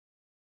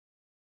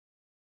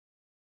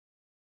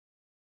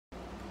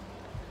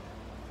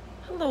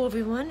Hello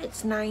everyone,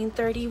 it's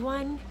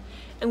 9:31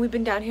 and we've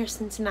been down here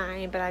since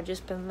 9, but I've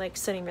just been like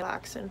sitting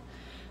relaxing.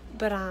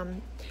 But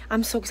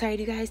I'm so excited,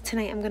 you guys.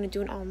 Tonight I'm gonna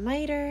do an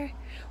all-nighter.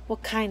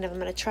 What kind of? I'm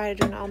gonna try to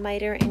do an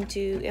all-nighter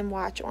and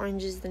watch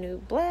Orange is the New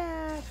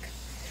Black.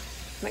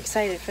 I'm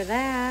excited for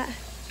that.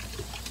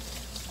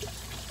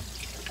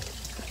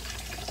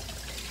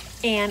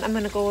 And I'm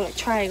gonna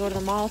try to go to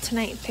the mall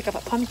tonight and pick up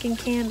a pumpkin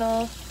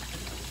candle.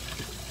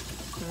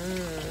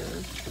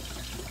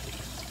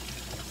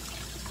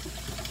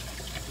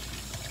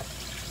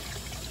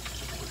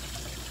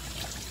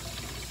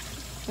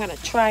 I'm gonna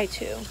try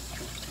to.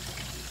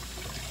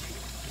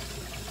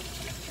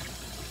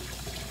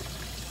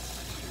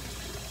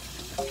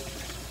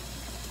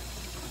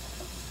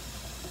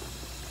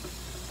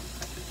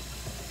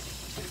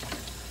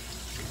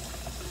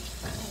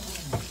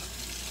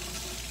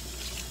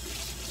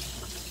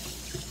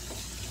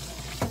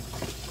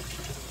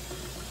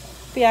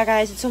 But yeah,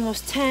 guys, it's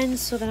almost 10,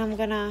 so then I'm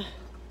gonna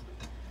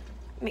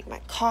make my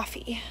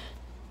coffee.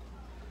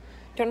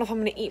 Don't know if I'm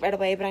gonna eat right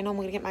away, but I know I'm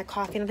gonna get my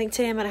coffee. And I think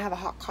today I'm gonna have a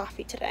hot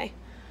coffee today,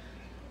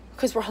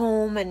 because we're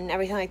home and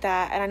everything like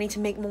that. And I need to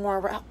make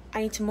more.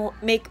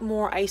 Make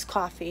more iced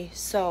coffee.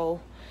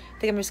 So I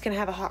think I'm just gonna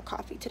have a hot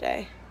coffee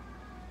today.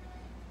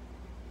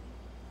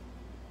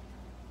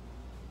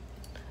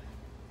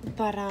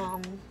 But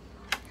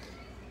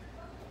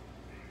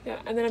yeah,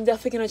 and then I'm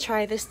definitely gonna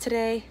try this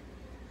today.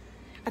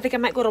 I think I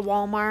might go to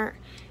Walmart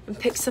and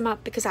pick some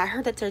up because I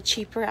heard that they're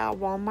cheaper at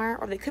Walmart,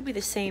 or they could be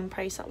the same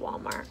price at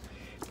Walmart.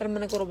 But I'm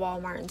gonna go to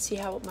Walmart and see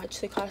how much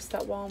they cost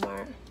at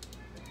Walmart.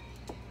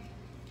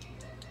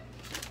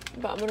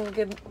 But I'm gonna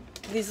give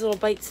these little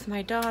bites to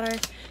my daughter.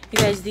 You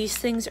guys, these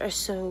things are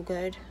so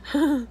good.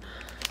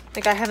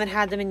 Like, I haven't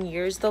had them in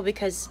years though,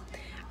 because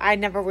I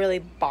never really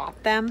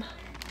bought them.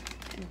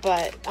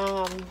 But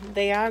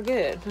they are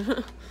good.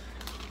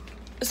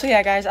 So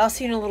yeah, guys, I'll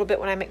see you in a little bit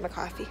when I make my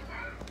coffee.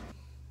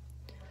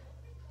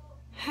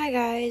 Hi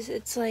guys,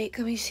 it's like,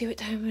 let me see what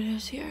time it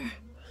is here.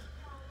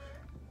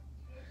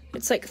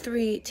 It's like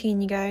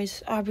 3:18, you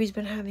guys. Aubrey's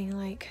been having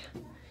like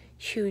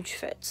huge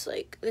fits.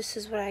 Like, this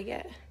is what I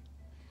get.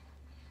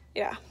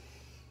 Yeah.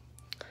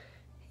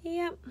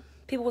 Yep.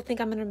 People would think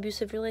I'm in an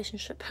abusive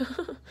relationship.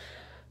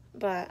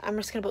 But I'm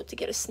just about to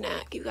get a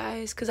snack, you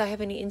guys, because I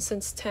haven't eaten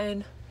since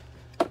 10.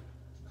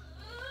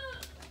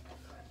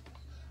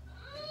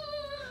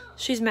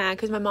 She's mad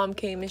because my mom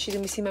came and she's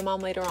going to see my mom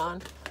later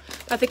on.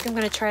 I think I'm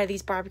gonna try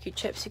these barbecue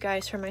chips, you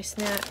guys, for my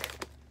snack.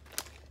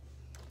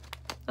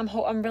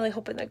 I'm really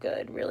hoping they're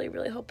good.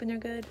 Really hoping they're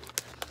good.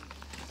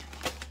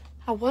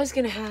 I was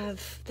gonna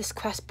have this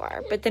Quest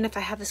bar, but then if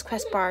I have this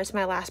Quest bar, it's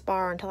my last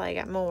bar until I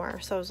get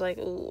more. So I was like,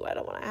 ooh, I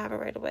don't want to have it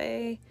right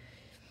away.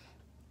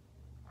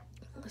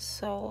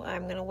 So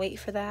I'm gonna wait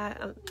for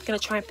that. I'm gonna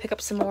try and pick up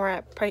some more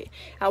at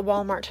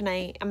Walmart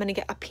tonight. I'm gonna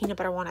get a peanut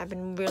butter one. I've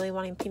been really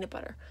wanting peanut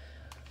butter,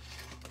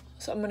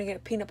 so I'm gonna get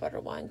a peanut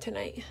butter one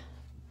tonight.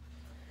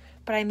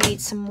 But I made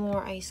some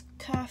more iced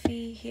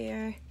coffee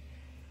here.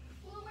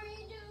 What were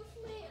you doing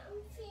for my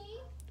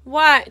feet?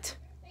 What?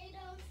 Are you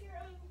done with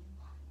your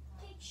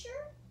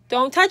picture?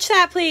 Don't touch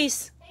that,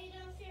 please. Are you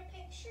done with your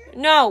picture?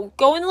 No,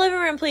 go in the living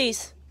room,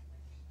 please.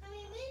 How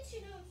many minutes are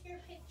you done with your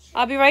picture?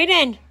 I'll be right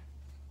in.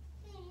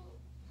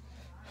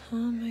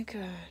 Oh my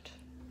god.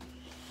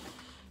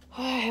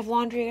 Oh, I have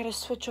laundry I gotta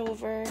switch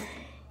over.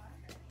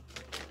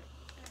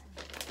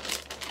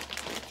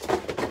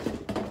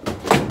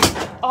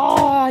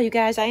 Oh, you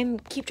guys, I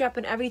keep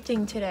dropping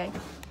everything today.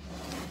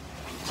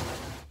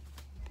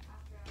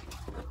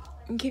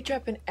 I keep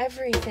dropping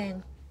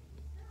everything.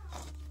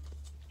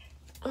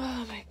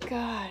 Oh my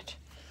god.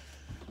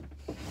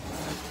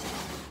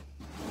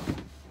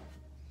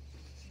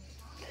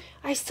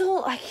 I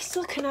still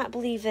cannot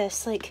believe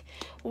this. Like,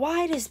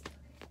 why does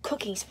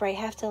cooking spray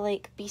have to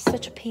like be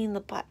such a pain in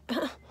the butt?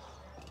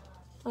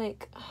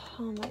 Like,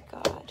 oh my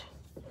god.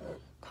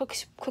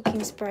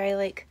 Cooking spray,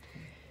 like,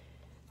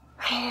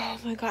 oh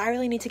my god, I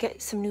really need to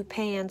get some new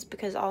pans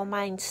because all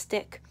mine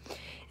stick.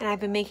 And I've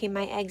been making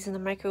my eggs in the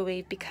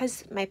microwave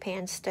because my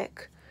pans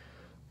stick.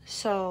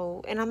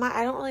 So, and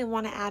I don't really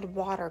want to add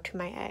water to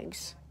my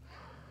eggs.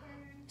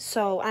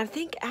 So, I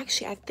think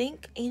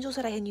Angel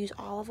said I can use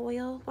olive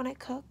oil when I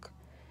cook.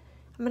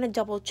 I'm going to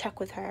double check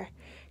with her.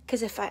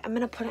 Because I'm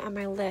going to put it on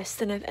my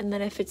list. And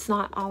then if it's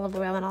not olive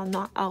oil, then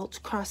I'll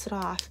cross it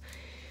off.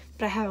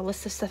 But I have a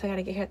list of stuff I got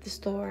to get here at the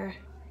store.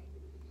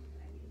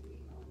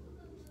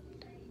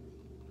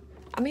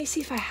 I'm going to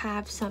see if I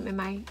have some in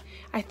my...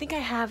 I think I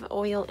have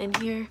oil in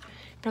here,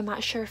 but I'm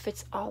not sure if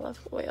it's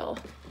olive oil.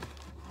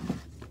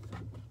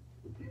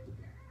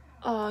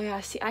 Oh,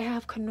 yeah, see, I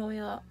have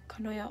canola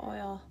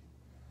oil.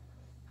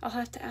 I'll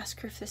have to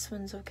ask her if this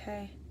one's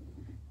okay.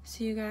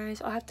 See, you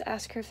guys, I'll have to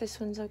ask her if this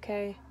one's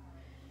okay.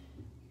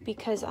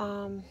 Because,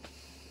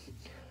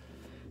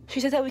 she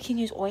said that we can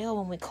use oil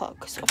when we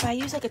cook. So if I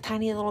use, like, a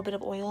tiny little bit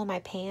of oil in my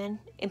pan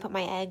and put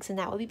my eggs in,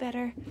 that would be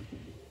better.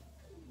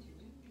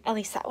 At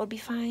least that would be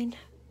fine.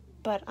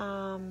 But,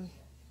 we'll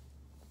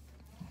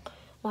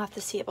have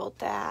to see about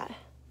that.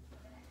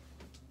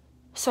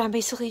 So I'm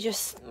basically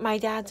just, my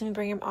dad's gonna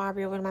bring him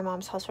Aubrey over to my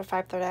mom's house for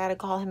 5:30. I gotta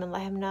call him and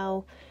let him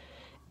know.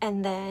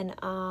 And then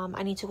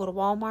I need to go to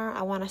Walmart.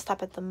 I want to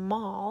stop at the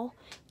mall,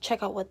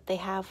 check out what they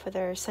have for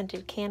their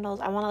scented candles.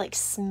 I want to like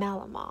smell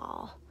them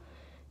all,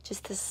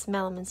 just to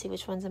smell them and see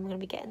which ones I'm going to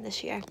be getting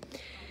this year.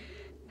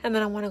 And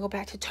then I want to go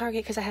back to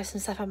Target because I have some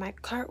stuff on my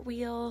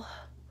cartwheel.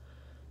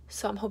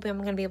 So I'm hoping I'm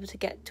going to be able to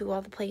get to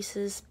all the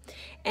places.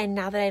 And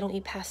now that I don't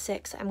eat past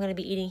 6, I'm going to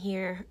be eating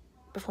here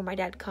before my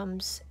dad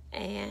comes.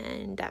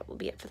 And that will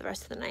be it for the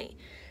rest of the night.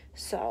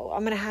 So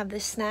I'm going to have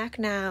this snack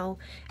now.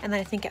 And then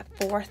I think at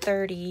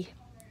 4:30...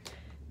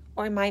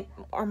 Or I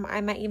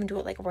might even do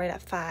it like right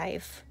at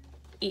 5,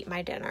 eat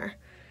my dinner.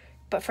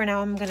 But for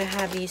now, I'm going to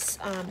have these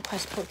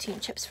Quest protein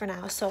chips for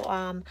now. So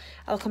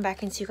I'll come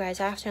back and see you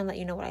guys after and let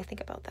you know what I think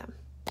about them.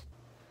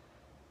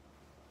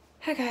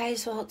 Hi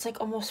guys, well it's like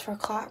almost 4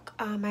 o'clock.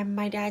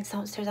 My dad's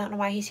downstairs. I don't know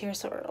why he's here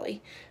so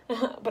early.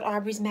 But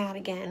Aubrey's mad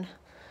again.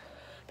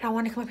 But I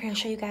want to come up here and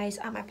show you guys.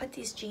 I put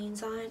these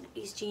jeans on,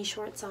 these jean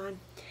shorts on.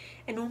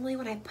 And normally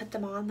when I put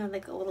them on, they're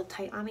like a little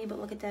tight on me. But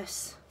look at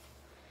this.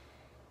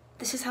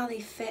 This is how they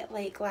fit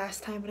like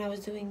last time when I was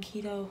doing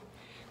keto.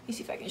 Let me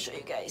see if I can show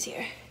you guys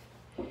here.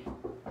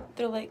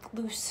 They're like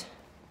loose.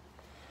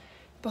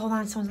 But hold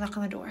on, someone's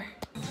knocking on the door.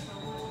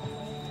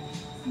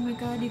 Oh my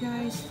god, you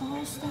guys,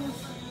 fall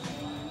stuff.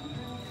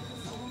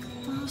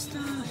 Fall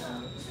stuff.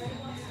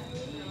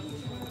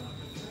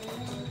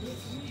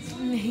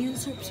 And the hand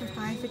soaps are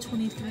 5 for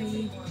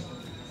 $23.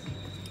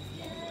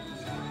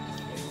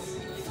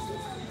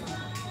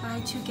 Buy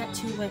 2 get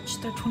 2, which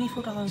they're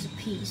 $24 a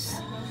piece.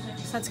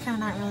 So that's kind of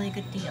not really a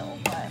good deal,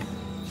 but.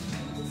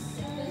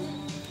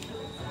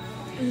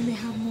 And then they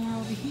have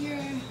more over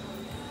here.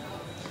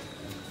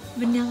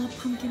 Vanilla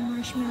pumpkin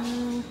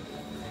marshmallow,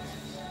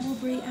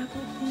 mulberry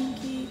apple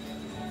pancake,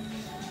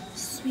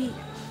 sweet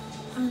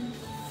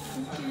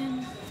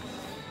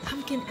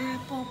pumpkin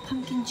apple,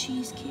 pumpkin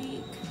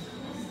cheesecake.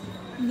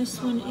 And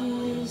this one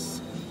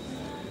is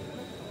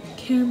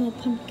caramel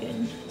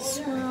pumpkin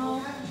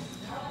swirl.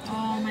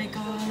 Oh my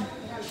god.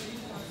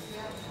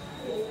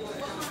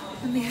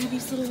 And they have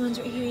these little ones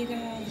right here, you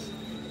guys.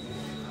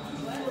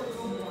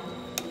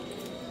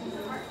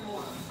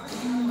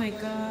 Oh my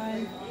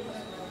god.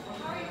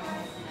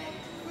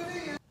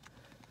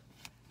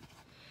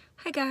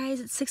 Hi guys,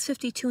 it's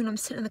 6:52 and I'm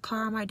sitting in the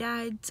car. My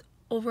dad's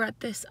over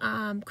at this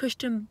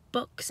Christian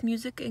books,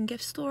 music and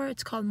gift store.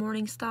 It's called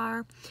Morning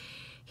Star.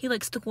 He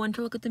likes to go in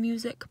to look at the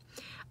music.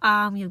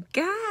 You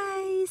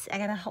guys, I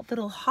got a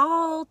little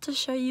haul to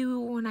show you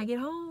when I get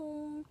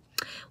home.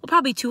 Well,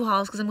 probably 2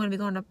 hauls because I'm going to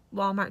be going to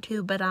Walmart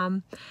too. But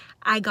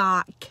I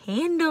got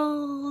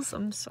candles.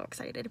 I'm so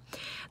excited.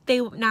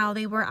 They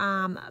were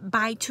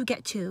buy 2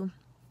 get 2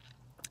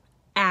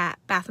 at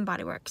Bath and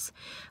Body Works.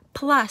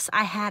 Plus,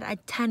 I had a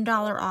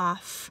 $10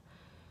 off,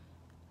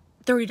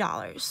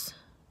 $30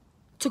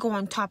 to go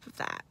on top of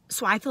that.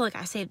 So I feel like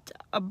I saved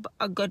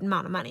a good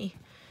amount of money.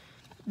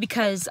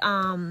 Because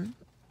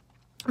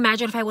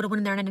imagine if I would have went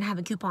in there and I didn't have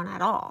a coupon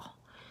at all.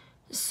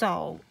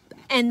 So,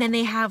 and then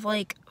they have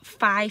like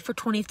 5 for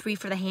 $23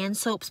 for the hand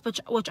soaps,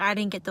 which I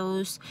didn't get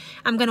those.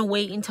 I'm gonna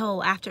wait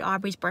until after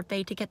Aubrey's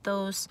birthday to get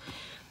those.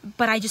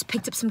 But I just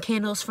picked up some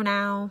candles for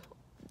now.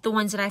 The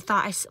ones that I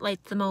thought I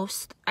liked the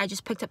most. I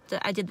just picked up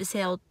I did the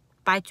sale,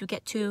 buy 2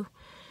 get 2.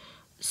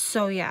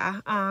 So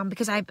yeah,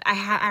 because I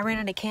ran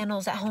out of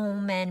candles at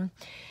home and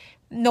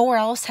nowhere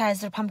else has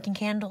their pumpkin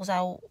candles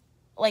out.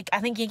 Like,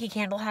 I think Yankee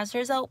Candle has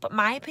theirs out, but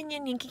my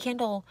opinion, Yankee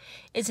Candle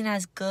isn't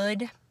as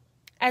good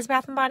as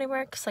Bath and Body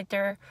Works. Like,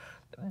 their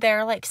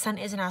like scent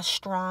isn't as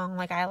strong.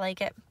 Like, I like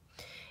it.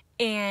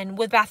 And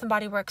with Bath and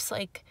Body Works,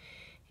 like,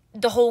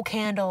 the whole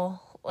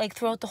candle, like,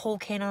 throughout the whole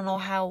candle,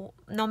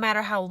 no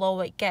matter how low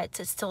it gets,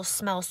 it still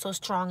smells so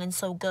strong and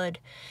so good.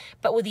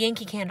 But with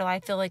Yankee Candle, I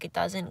feel like it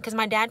doesn't. Because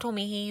my dad told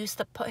me he used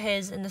to put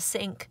his in the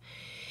sink.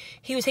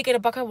 He would take it a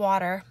bucket of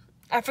water.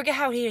 I forget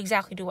how he'd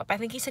exactly do it, but I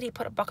think he said he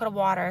put a bucket of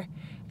water.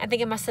 I think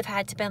it must have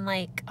had to been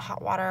like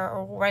hot water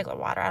or regular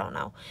water, I don't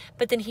know.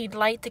 But then he'd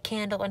light the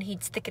candle and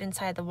he'd stick it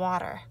inside the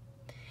water.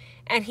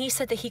 And he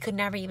said that he could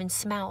never even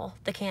smell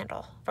the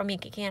candle from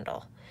Yankee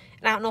Candle.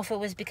 And I don't know if it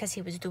was because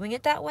he was doing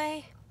it that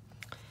way,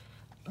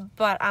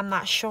 but I'm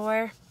not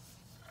sure.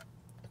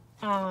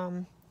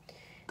 But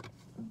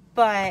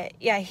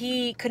yeah,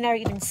 he could never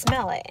even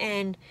smell it.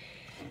 And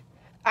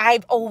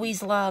I've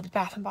always loved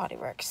Bath and Body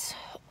Works.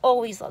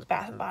 Always loved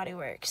Bath and Body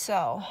Works.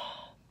 So,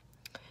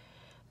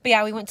 but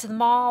yeah, we went to the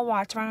mall,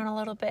 walked around a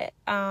little bit.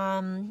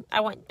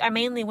 I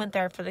mainly went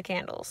there for the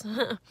candles.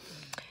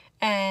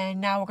 And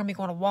now we're gonna be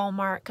going to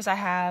Walmart because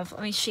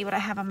let me see what I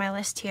have on my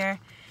list here.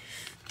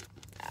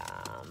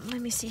 Let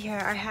me see here.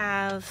 I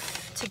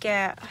have to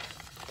get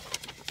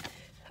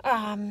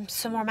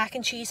some more mac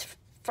and cheese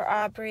for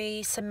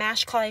Aubrey, some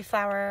mashed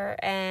cauliflower,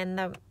 and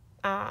the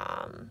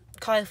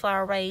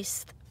cauliflower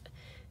rice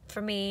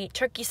for me,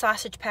 turkey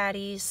sausage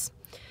patties,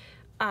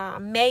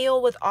 mayo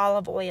with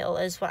olive oil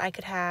is what I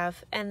could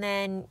have, and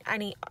then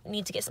I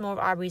need to get some more of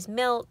Aubrey's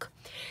milk.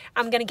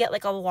 I'm gonna get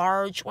like one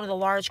of the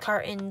large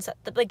cartons,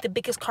 like the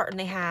biggest carton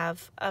they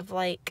have of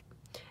like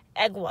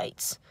egg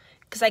whites.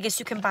 Because I guess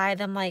you can buy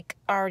them, like,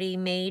 already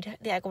made,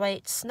 the egg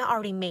whites. Not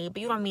already made,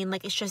 but you know what I mean?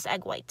 Like, it's just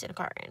egg whites in a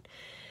carton.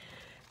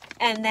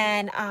 And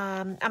then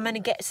I'm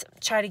going to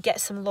try to get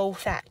some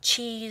low-fat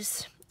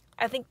cheese.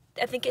 I think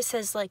it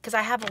says, like, because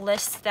I have a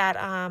list that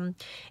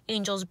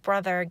Angel's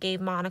brother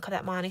gave Monica,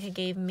 that Monica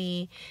gave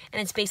me.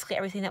 And it's basically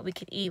everything that we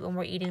could eat when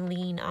we're eating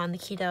lean on the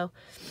keto.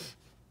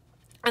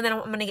 And then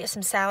I'm going to get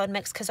some salad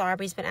mix because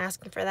Aubrey's been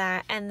asking for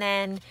that. And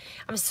then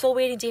I'm still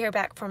waiting to hear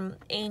back from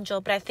Angel.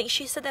 But I think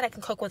she said that I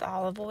can cook with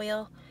olive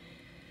oil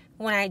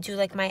when I do,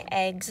 like, my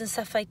eggs and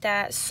stuff like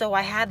that. So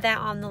I had that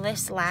on the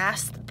list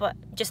last. But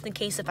just in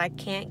case if I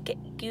can't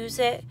use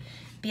it.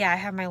 But yeah, I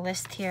have my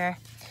list here.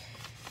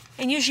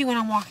 And usually when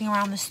I'm walking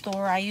around the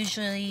store, I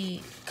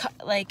usually,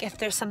 like, if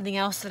there's something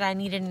else that I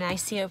needed and I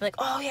see it, I'll be like,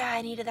 oh, yeah,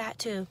 I needed that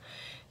too.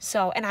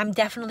 So, and I'm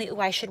definitely,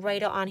 I should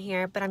write it on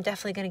here, but I'm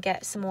definitely going to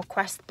get some more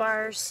Quest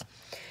bars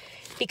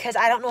because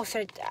I don't know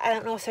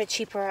if they're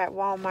cheaper at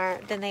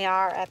Walmart than they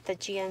are at the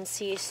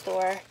GNC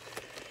store.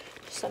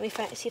 So let me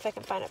see if I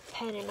can find a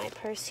pen in my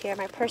purse here.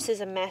 My purse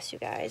is a mess, you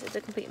guys. It's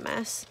a complete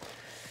mess.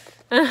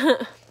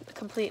 A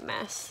complete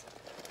mess.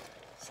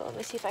 So let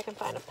me see if I can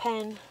find a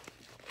pen.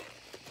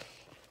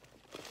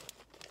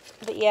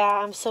 But yeah,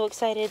 I'm so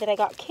excited that I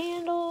got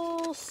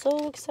candles.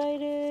 So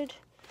excited.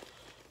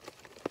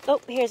 Oh,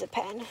 here's a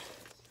pen.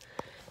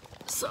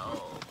 So,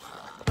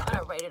 I'm going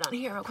to write it on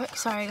here real quick.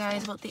 Sorry,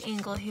 guys, about the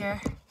angle here.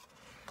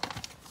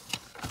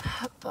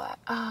 But,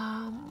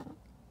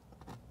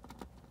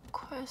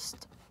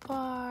 Quest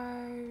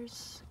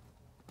bars.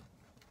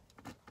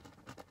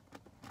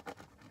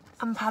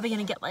 I'm probably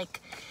going to get, like,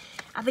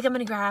 I think I'm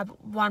going to grab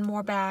one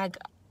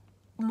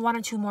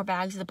or two more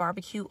bags of the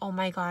barbecue. Oh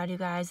my God, you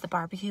guys, the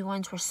barbecue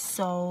ones were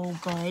so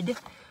good.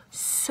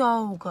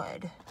 So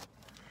good.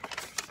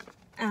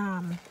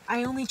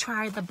 I only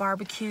tried the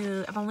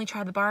barbecue. I've only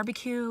tried the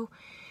barbecue,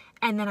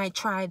 and then I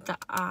tried the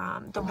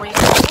ranch.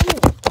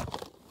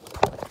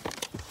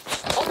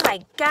 Oh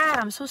my God,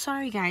 I'm so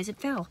sorry, guys. It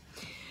fell.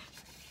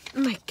 Oh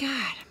my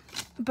God.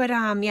 But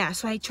yeah.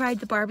 So I tried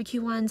the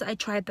barbecue ones. I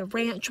tried the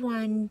ranch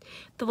one,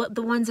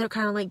 the ones that are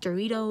kind of like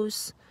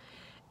Doritos,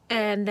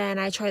 and then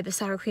I tried the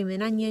sour cream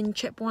and onion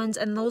chip ones,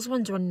 and those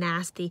ones were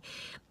nasty.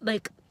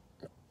 Like,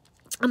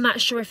 I'm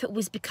not sure if it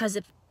was because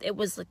it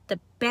was like the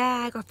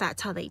bag or if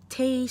that's how they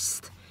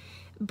taste.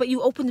 But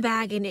you open the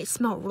bag and it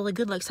smelled really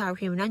good like sour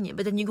cream and onion.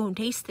 But then you go and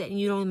taste it and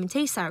you don't even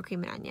taste sour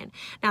cream and onion.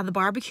 Now the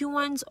barbecue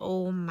ones,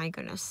 oh my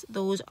goodness.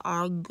 Those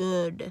are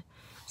good.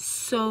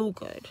 So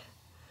good.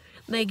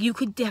 Like, you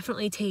could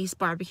definitely taste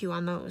barbecue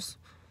on those.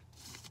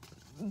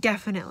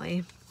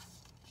 Definitely.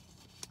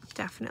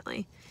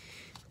 Definitely.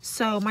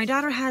 So my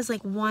daughter has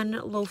like one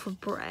loaf of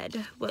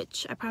bread,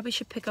 which I probably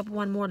should pick up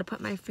one more to put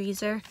in my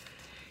freezer.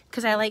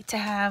 Because I like to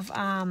have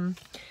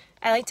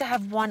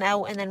one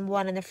out and then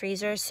one in the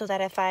freezer so that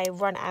if I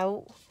run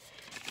out,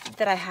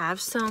 that I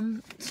have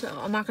some. So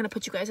I'm not going to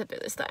put you guys up there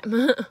this time.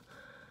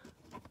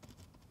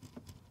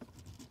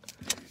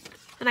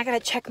 And I got to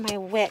check my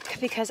WIC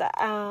because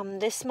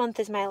this month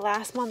is my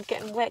last month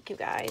getting WIC, you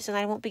guys. And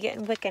I won't be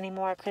getting WIC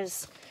anymore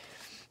because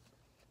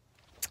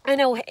I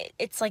know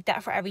it's like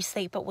that for every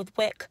state. But with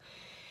WIC,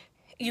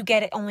 you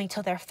get it only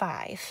till they're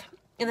 5.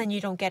 And then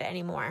you don't get it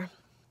anymore.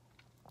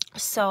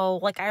 So,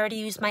 like, I already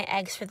used my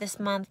eggs for this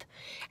month.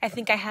 I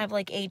think I have,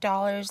 like,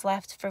 $8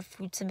 left for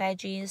fruits and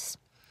veggies.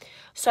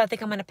 So, I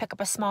think I'm going to pick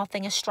up a small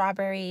thing of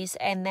strawberries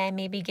and then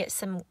maybe get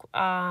some,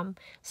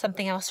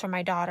 something else for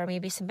my daughter.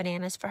 Maybe some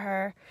bananas for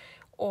her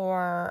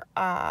or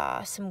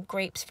some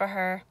grapes for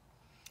her.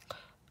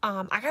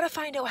 I got to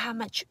find out how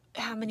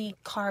many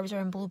carbs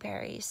are in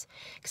blueberries.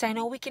 Because I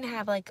know we can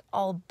have, like,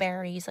 all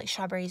berries, like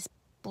strawberries,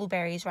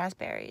 blueberries,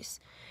 raspberries.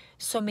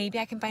 So maybe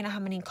I can find out how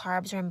many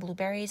carbs are in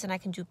blueberries and I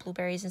can do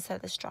blueberries instead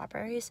of the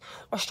strawberries.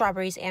 Or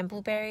strawberries and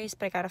blueberries,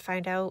 but I gotta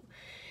find out.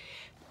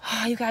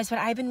 You guys, but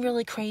I've been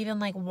really craving,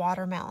 like,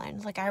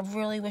 watermelon. Like, I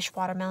really wish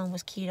watermelon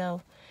was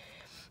keto.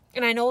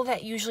 And I know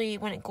that usually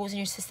when it goes in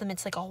your system,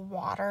 it's like a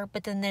water,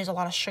 but then there's a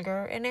lot of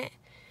sugar in it.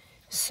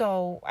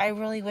 So I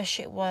really wish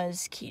it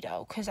was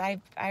keto because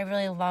I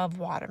really love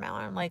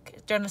watermelon.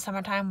 Like, during the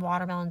summertime,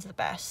 watermelon's the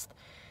best.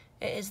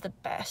 It is the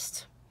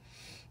best.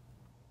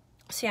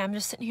 So yeah, I'm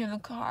just sitting here in the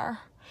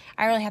car.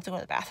 I really have to go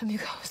to the bathroom, you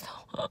guys,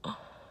 though.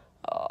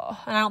 Oh,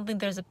 and I don't think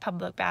there's a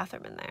public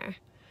bathroom in there.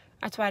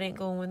 That's why I didn't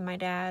go in with my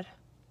dad.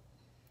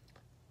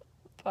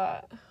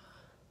 But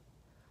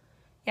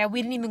yeah,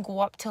 we didn't even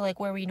go up to,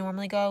 like, where we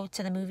normally go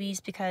to the movies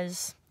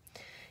because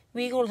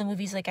we go to the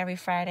movies, like, every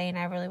Friday, and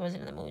I really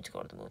wasn't in the mood to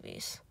go to the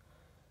movies.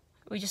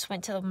 We just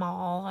went to the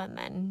mall, and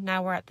then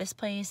now we're at this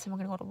place, and we're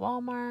gonna go to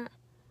Walmart.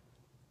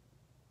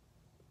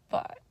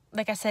 But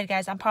like I said,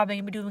 guys, I'm probably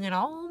going to be doing an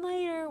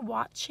all-nighter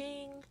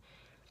watching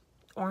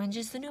Orange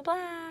is the New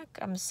Black.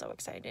 I'm so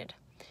excited.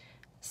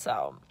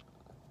 So,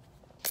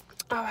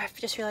 oh, I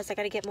just realized I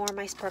got to get more of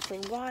my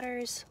sparkling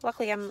waters.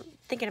 Luckily, I'm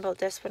thinking about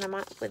this when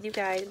I'm with you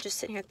guys. I'm just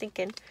sitting here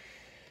thinking.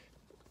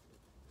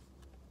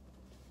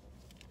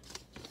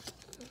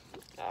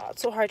 Oh,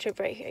 it's so hard to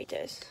write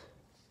this.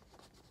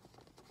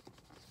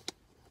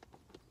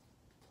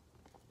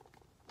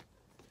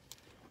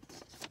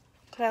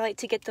 But I like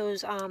to get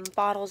those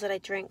bottles that I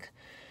drink.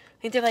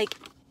 I think they're like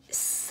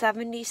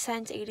 70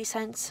 cents, 80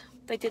 cents.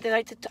 Like they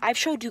like to, I've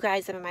showed you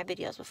guys them in my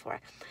videos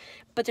before.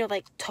 But they're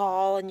like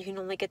tall and you can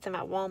only get them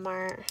at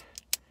Walmart.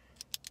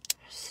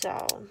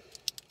 So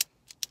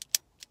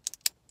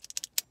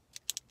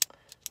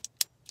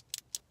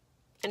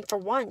and for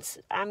once,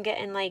 I'm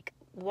getting like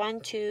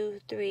 1, 2,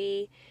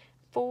 3,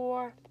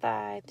 4,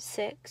 5,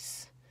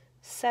 6,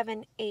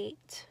 7,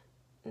 8,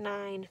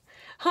 9.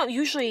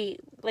 Usually,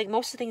 like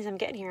most of the things I'm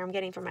getting here, I'm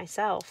getting for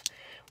myself.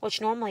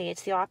 Which normally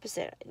it's the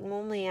opposite.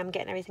 Normally I'm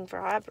getting everything for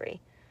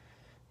Aubrey.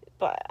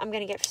 But I'm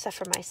going to get stuff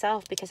for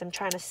myself because I'm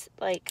trying to,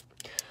 like,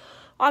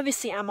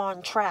 obviously I'm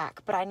on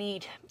track. But I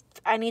need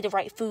the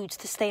right foods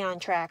to stay on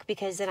track.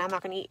 Because then I'm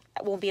not going to eat,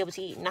 I won't be able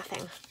to eat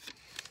nothing.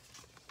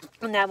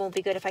 And that won't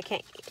be good if I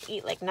can't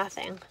eat, like,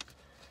 nothing.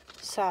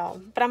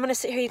 So, but I'm going to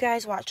sit here, you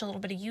guys, watch a little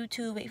bit of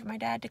YouTube, wait for my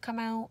dad to come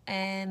out,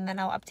 and then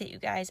I'll update you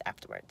guys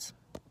afterwards.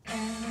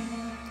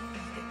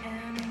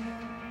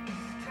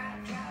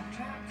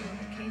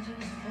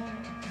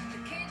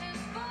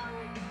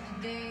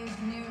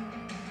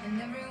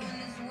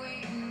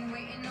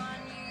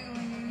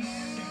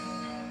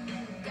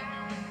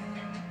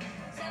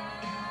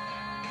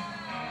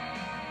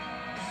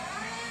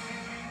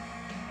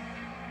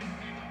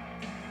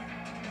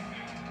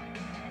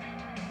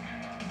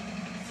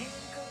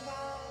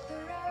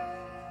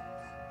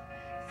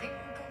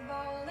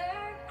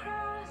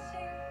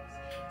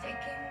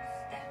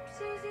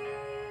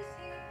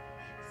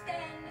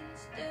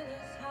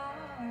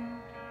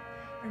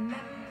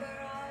 Remember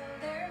all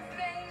their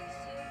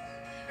faces,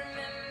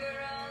 remember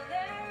all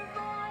their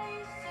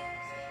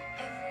voices.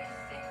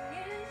 Everything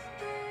is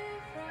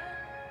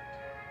different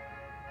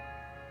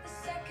the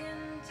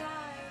second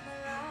time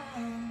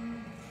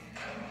around.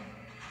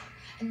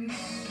 And you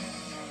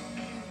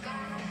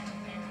got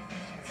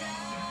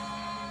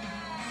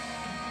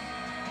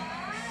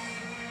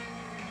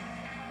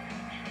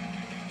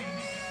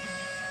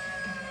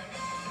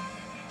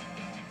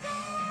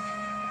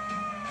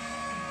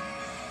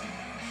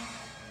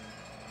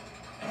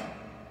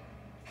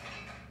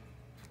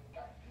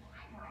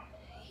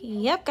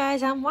Yep,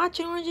 guys, I'm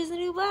watching Orange is the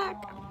New Black.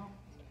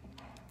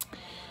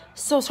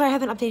 So sorry I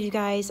haven't updated you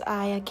guys.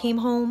 I came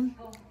home,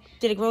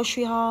 did a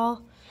grocery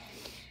haul,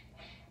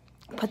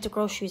 put the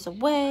groceries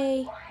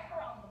away,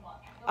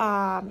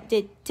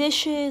 did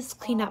dishes,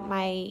 cleaned up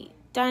my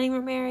dining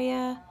room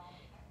area,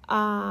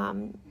 let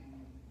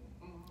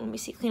me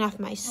see, clean off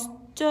my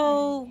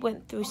stove,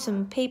 went through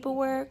some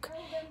paperwork,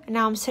 and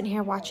now I'm sitting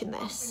here watching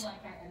this.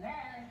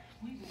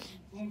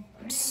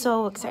 I'm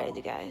so excited,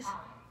 you guys.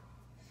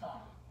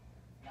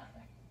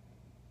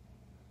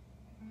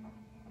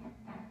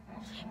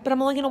 But I'm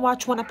only going to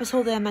watch one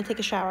episode, then I'm going to take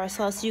a shower.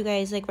 So I'll see you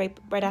guys like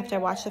right after I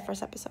watch the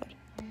first episode.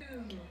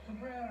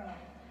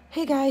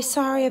 Hey guys,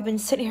 sorry I've been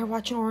sitting here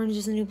watching Orange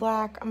is the New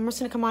Black. I'm just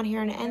going to come on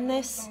here and end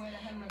this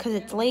because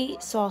it's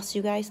late. So I'll see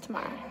you guys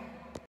tomorrow.